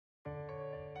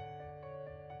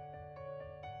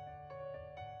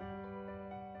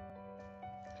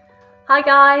Hi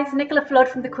guys, Nicola Flood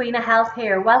from the Queen of Health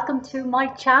here. Welcome to my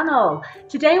channel.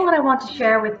 Today what I want to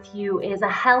share with you is a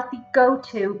healthy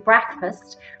go-to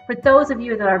breakfast for those of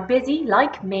you that are busy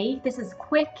like me. This is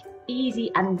quick, easy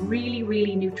and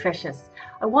really nutritious.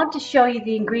 I want to show you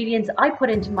the ingredients I put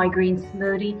into my green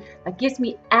smoothie that gives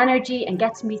me energy and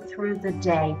gets me through the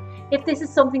day. If this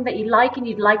is something that you like and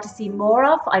you'd like to see more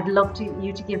of, I'd love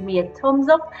you to give me a thumbs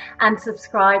up and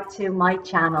subscribe to my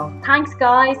channel. Thanks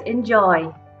guys,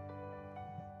 enjoy.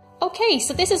 Okay,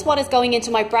 so this is what is going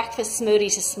into my breakfast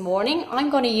smoothie this morning.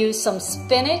 I'm going to use some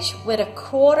spinach with a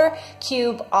quarter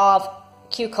cube of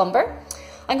cucumber.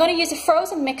 I'm going to use a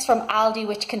frozen mix from Aldi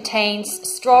which contains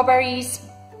strawberries,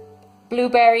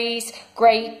 blueberries,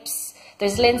 grapes,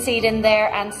 there's linseed in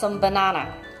there and some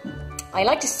banana. I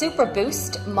like to super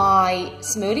boost my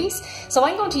smoothies, so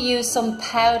I'm going to use some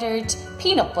powdered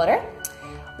peanut butter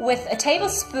with a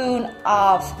tablespoon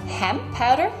of hemp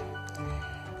powder,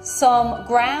 some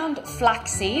ground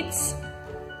flax seeds,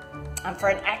 and for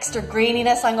an extra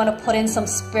greeniness I'm going to put in some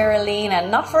spirulina.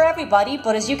 Not for everybody,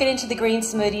 but as you get into the green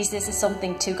smoothies this is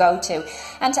something to go to.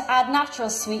 And to add natural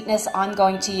sweetness I'm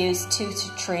going to use 2 to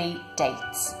 3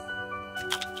 dates.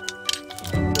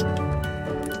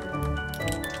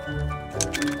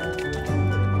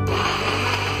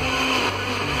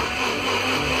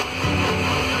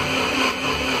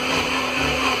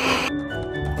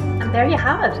 There you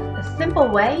have it, a simple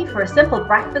way for a simple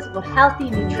breakfast but healthy,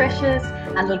 nutritious,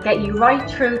 and it'll get you right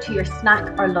through to your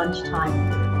snack or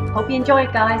lunchtime. Hope you enjoy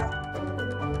it guys.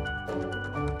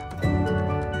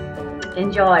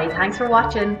 Enjoy, thanks for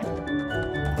watching.